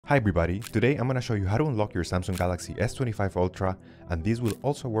Hi everybody, today I'm going to show you how to unlock your Samsung Galaxy S25 Ultra, and this will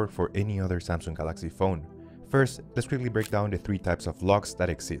also work for any other Samsung Galaxy phone. First, let's quickly break down the three types of locks that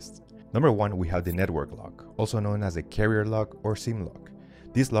exist. Number one, we have the network lock, also known as a carrier lock or SIM lock.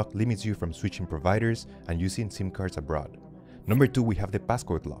 This lock limits you from switching providers and using SIM cards abroad. Number two, we have the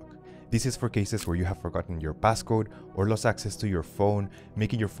passcode lock. This is for cases where you have forgotten your passcode or lost access to your phone,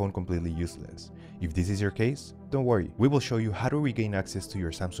 making your phone completely useless. If this is your case, don't worry, we will show you how to regain access to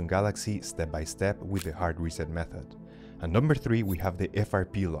your Samsung Galaxy step by step with the hard reset method. And number three, we have the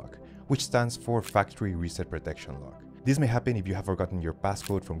FRP lock, which stands for Factory Reset Protection Lock. This may happen if you have forgotten your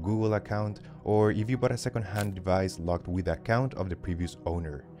passcode from Google account or if you bought a second-hand device locked with the account of the previous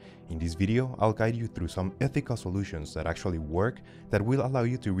owner. In this video, I'll guide you through some ethical solutions that actually work that will allow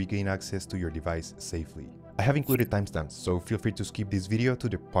you to regain access to your device safely. I have included timestamps, so feel free to skip this video to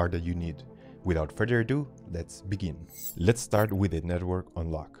the part that you need. Without further ado, let's begin. Let's start with the network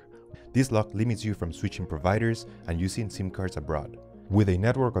unlock. This lock limits you from switching providers and using SIM cards abroad. With a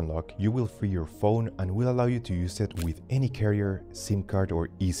network unlock, you will free your phone and will allow you to use it with any carrier, SIM card or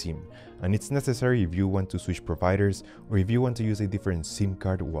eSIM, and it's necessary if you want to switch providers or if you want to use a different SIM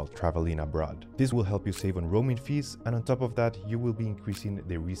card while traveling abroad. This will help you save on roaming fees, and on top of that, you will be increasing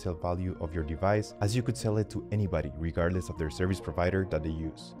the resale value of your device as you could sell it to anybody regardless of their service provider that they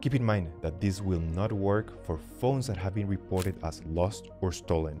use. Keep in mind that this will not work for phones that have been reported as lost or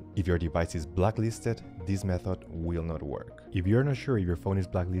stolen. If your device is blacklisted, this method will not work. If you're not sure if your phone is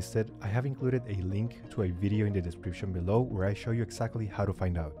blacklisted, I have included a link to a video in the description below where I show you exactly how to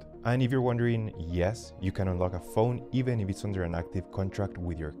find out. And if you're wondering, yes, you can unlock a phone even if it's under an active contract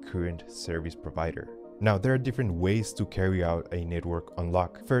with your current service provider. Now, there are different ways to carry out a network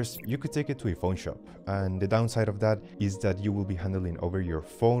unlock. First, you could take it to a phone shop, and the downside of that is that you will be handling over your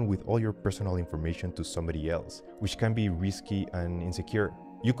phone with all your personal information to somebody else, which can be risky and insecure.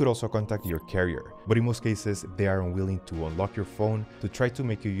 You could also contact your carrier, but in most cases, they are unwilling to unlock your phone to try to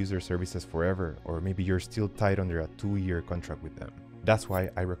make you use their services forever, or maybe you're still tied under a 2-year contract with them. That's why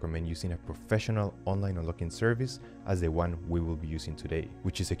I recommend using a professional online unlocking service as the one we will be using today,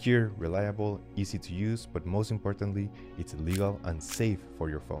 which is secure, reliable, easy to use, but most importantly, it's legal and safe for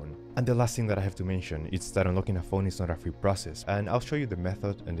your phone. And the last thing that I have to mention is that unlocking a phone is not a free process, and I'll show you the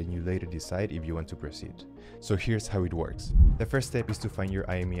method and then you later decide if you want to proceed. So here's how it works. The first step is to find your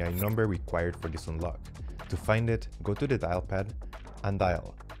IMEI number required for this unlock. To find it, go to the dial pad and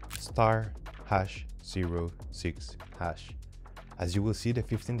dial *#06#. As you will see, the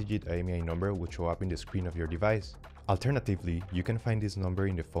 15-digit IMEI number will show up in the screen of your device. Alternatively, you can find this number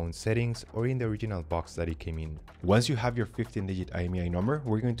in the phone settings or in the original box that it came in. Once you have your 15-digit IMEI number,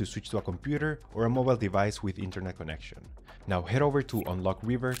 we're going to switch to a computer or a mobile device with internet connection. Now head over to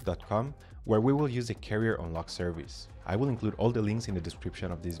unlockriver.com where we will use the carrier unlock service. I will include all the links in the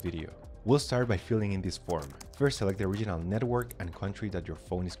description of this video. We'll start by filling in this form. First, select the original network and country that your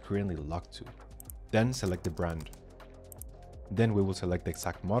phone is currently locked to. Then select the brand. Then we will select the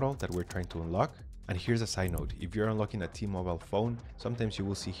exact model that we're trying to unlock. And here's a side note, if you're unlocking a T-Mobile phone, sometimes you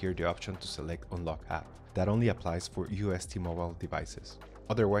will see here the option to select Unlock App. That only applies for US T-Mobile devices.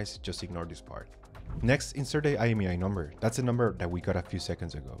 Otherwise, just ignore this part. Next, insert the IMEI number. That's the number that we got a few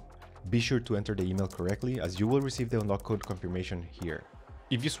seconds ago. Be sure to enter the email correctly as you will receive the unlock code confirmation here.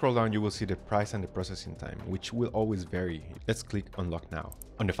 If you scroll down, you will see the price and the processing time, which will always vary. Let's click Unlock Now.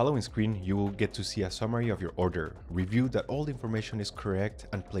 On the following screen, you will get to see a summary of your order, review that all the information is correct,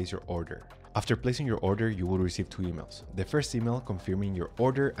 and place your order. After placing your order, you will receive 2 emails. The first email confirming your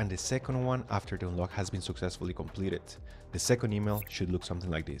order and the second one after the unlock has been successfully completed. The second email should look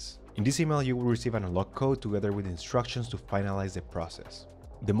something like this. In this email, you will receive an unlock code together with instructions to finalize the process.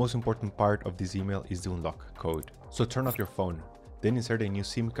 The most important part of this email is the unlock code. So turn off your phone. Then insert a new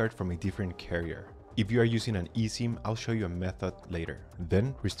SIM card from a different carrier. If you are using an eSIM, I'll show you a method later.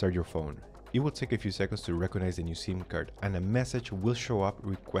 Then restart your phone. It will take a few seconds to recognize the new SIM card and a message will show up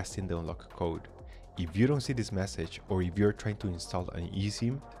requesting the unlock code. If you don't see this message or if you're trying to install an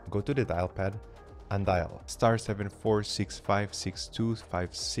eSIM, go to the dial pad and dial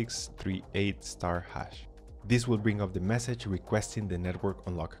 *7465625638*#. This will bring up the message requesting the network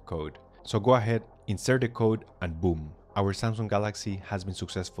unlock code. So go ahead, insert the code and boom. Our Samsung Galaxy has been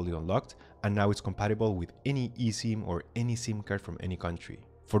successfully unlocked and now it's compatible with any eSIM or any SIM card from any country.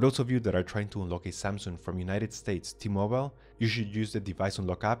 For those of you that are trying to unlock a Samsung from United States T-Mobile, you should use the device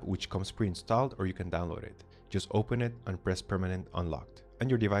unlock app which comes pre-installed or you can download it. Just open it and press permanent unlocked and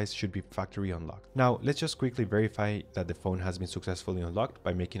your device should be factory unlocked. Now let's just quickly verify that the phone has been successfully unlocked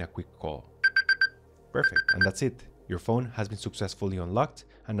by making a quick call. Perfect, and that's it. Your phone has been successfully unlocked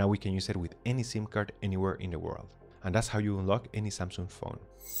and now we can use it with any SIM card anywhere in the world. and that's how you unlock any Samsung phone.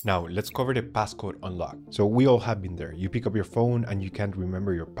 Now let's cover the passcode unlock. So we all have been there. You pick up your phone and you can't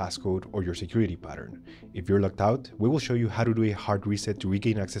remember your passcode or your security pattern. If you're locked out, we will show you how to do a hard reset to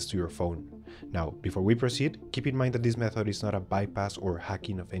regain access to your phone. Now, before we proceed, keep in mind that this method is not a bypass or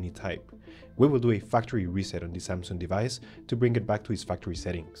hacking of any type. We will do a factory reset on the Samsung device to bring it back to its factory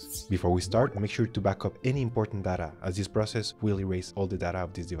settings. Before we start, make sure to back up any important data, as this process will erase all the data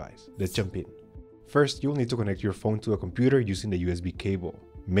of this device. Let's jump in. First, you'll need to connect your phone to a computer using the USB cable.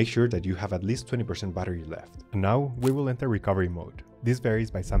 Make sure that you have at least 20% battery left. And now, we will enter recovery mode. This varies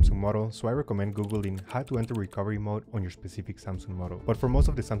by Samsung model, so I recommend googling how to enter recovery mode on your specific Samsung model. But for most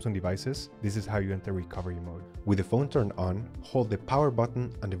of the Samsung devices, this is how you enter recovery mode. With the phone turned on, hold the power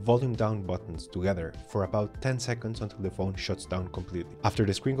button and the volume down buttons together for about 10 seconds until the phone shuts down completely. After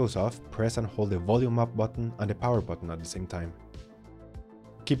the screen goes off, press and hold the volume up button and the power button at the same time.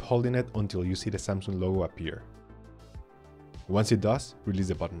 Keep holding it until you see the Samsung logo appear. Once it does, release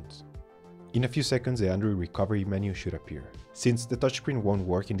the buttons. In a few seconds, the Android recovery menu should appear. Since the touchscreen won't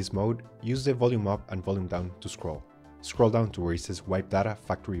work in this mode, use the volume up and volume down to scroll. Scroll down to where it says Wipe Data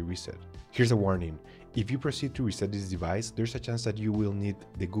Factory Reset. Here's a warning. If you proceed to reset this device, there's a chance that you will need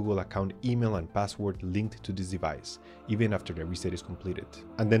the Google account email and password linked to this device, even after the reset is completed,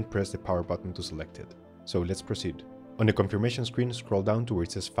 and then press the power button to select it. So let's proceed. On the confirmation screen, scroll down to where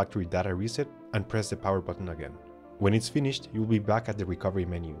it says Factory Data Reset and press the power button again. When it's finished, you'll be back at the recovery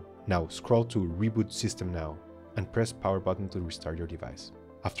menu. Now scroll to Reboot System Now and press power button to restart your device.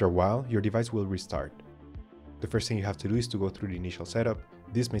 After a while, your device will restart. The first thing you have to do is to go through the initial setup.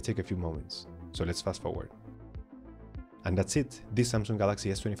 This may take a few moments, so let's fast forward. And that's it. This Samsung Galaxy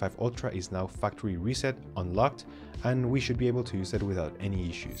S25 Ultra is now factory reset, unlocked, and we should be able to use it without any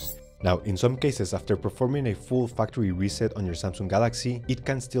issues. Now, in some cases, after performing a full factory reset on your Samsung Galaxy, it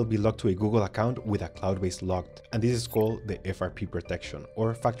can still be locked to a Google account with a cloud-based lock, and this is called the FRP protection,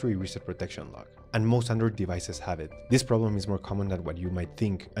 or Factory Reset Protection Lock. And most Android devices have it. This problem is more common than what you might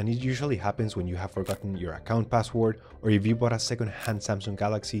think, and it usually happens when you have forgotten your account password, or if you bought a second-hand Samsung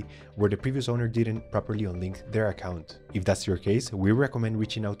Galaxy where the previous owner didn't properly unlink their account. If that's your case, we recommend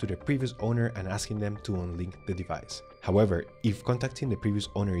reaching out to the previous owner and asking them to unlink the device. However, if contacting the previous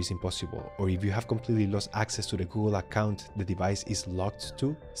owner is impossible, or if you have completely lost access to the Google account the device is locked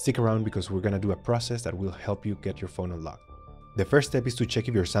to, stick around because we're gonna do a process that will help you get your phone unlocked. The first step is to check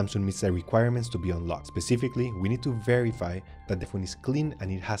if your Samsung meets the requirements to be unlocked. Specifically, we need to verify that the phone is clean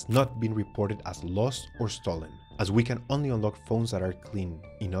and it has not been reported as lost or stolen, as we can only unlock phones that are clean.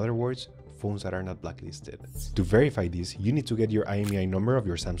 In other words, phones that are not blacklisted. To verify this, you need to get your IMEI number of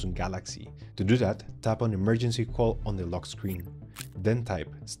your Samsung Galaxy. To do that, tap on emergency call on the lock screen. Then type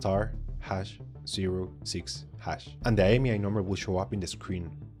 *#06#, and the IMEI number will show up in the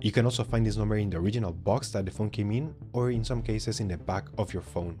screen. You can also find this number in the original box that the phone came in, or in some cases in the back of your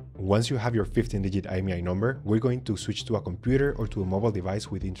phone. Once you have your 15-digit IMEI number, we're going to switch to a computer or to a mobile device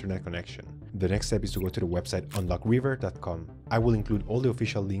with internet connection. The next step is to go to the website unlockriver.com. I will include all the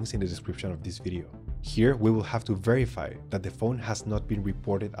official links in the description of this video. Here, we will have to verify that the phone has not been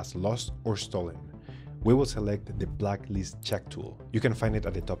reported as lost or stolen. We will select the Blacklist check tool. You can find it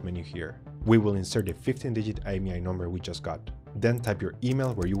at the top menu here. We will insert the 15-digit IMEI number we just got. Then type your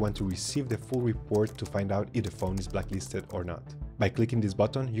email where you want to receive the full report to find out if the phone is blacklisted or not. By clicking this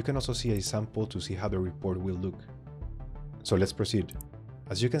button, you can also see a sample to see how the report will look. So let's proceed.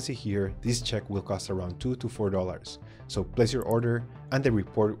 As you can see here, this check will cost around $2 to $4. So place your order and the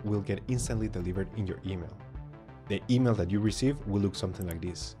report will get instantly delivered in your email. The email that you receive will look something like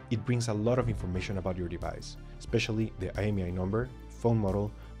this. It brings a lot of information about your device, especially the IMEI number, phone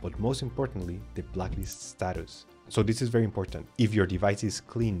model, but most importantly, the blacklist status. So this is very important. If your device is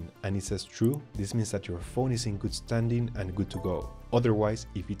clean and it says true, this means that your phone is in good standing and good to go. Otherwise,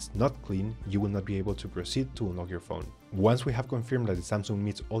 if it's not clean, you will not be able to proceed to unlock your phone. Once we have confirmed that the Samsung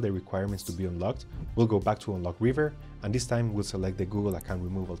meets all the requirements to be unlocked, we'll go back to Unlock River, and this time we'll select the Google account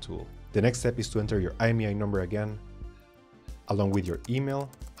removal tool. The next step is to enter your IMEI number again, along with your email,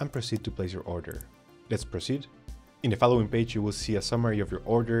 and proceed to place your order. Let's proceed. In the following page, you will see a summary of your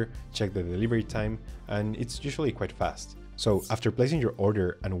order, check the delivery time, and it's usually quite fast. So after placing your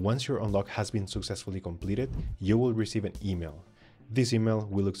order and once your unlock has been successfully completed, you will receive an email. This email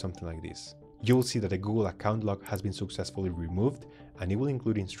will look something like this. You will see that the Google account lock has been successfully removed, and it will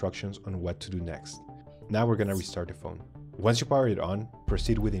include instructions on what to do next. Now we're gonna restart the phone. Once you power it on,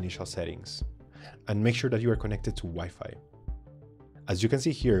 proceed with the initial settings, and make sure that you are connected to Wi-Fi. As you can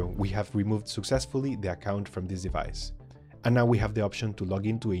see here, we have removed successfully the account from this device. And now we have the option to log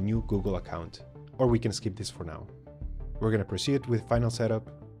into a new Google account, or we can skip this for now. We're gonna proceed with final setup.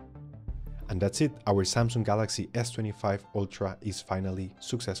 And that's it, our Samsung Galaxy S25 Ultra is finally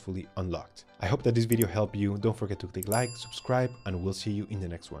successfully unlocked. I hope that this video helped you. Don't forget to click like, subscribe, and we'll see you in the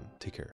next one. Take care.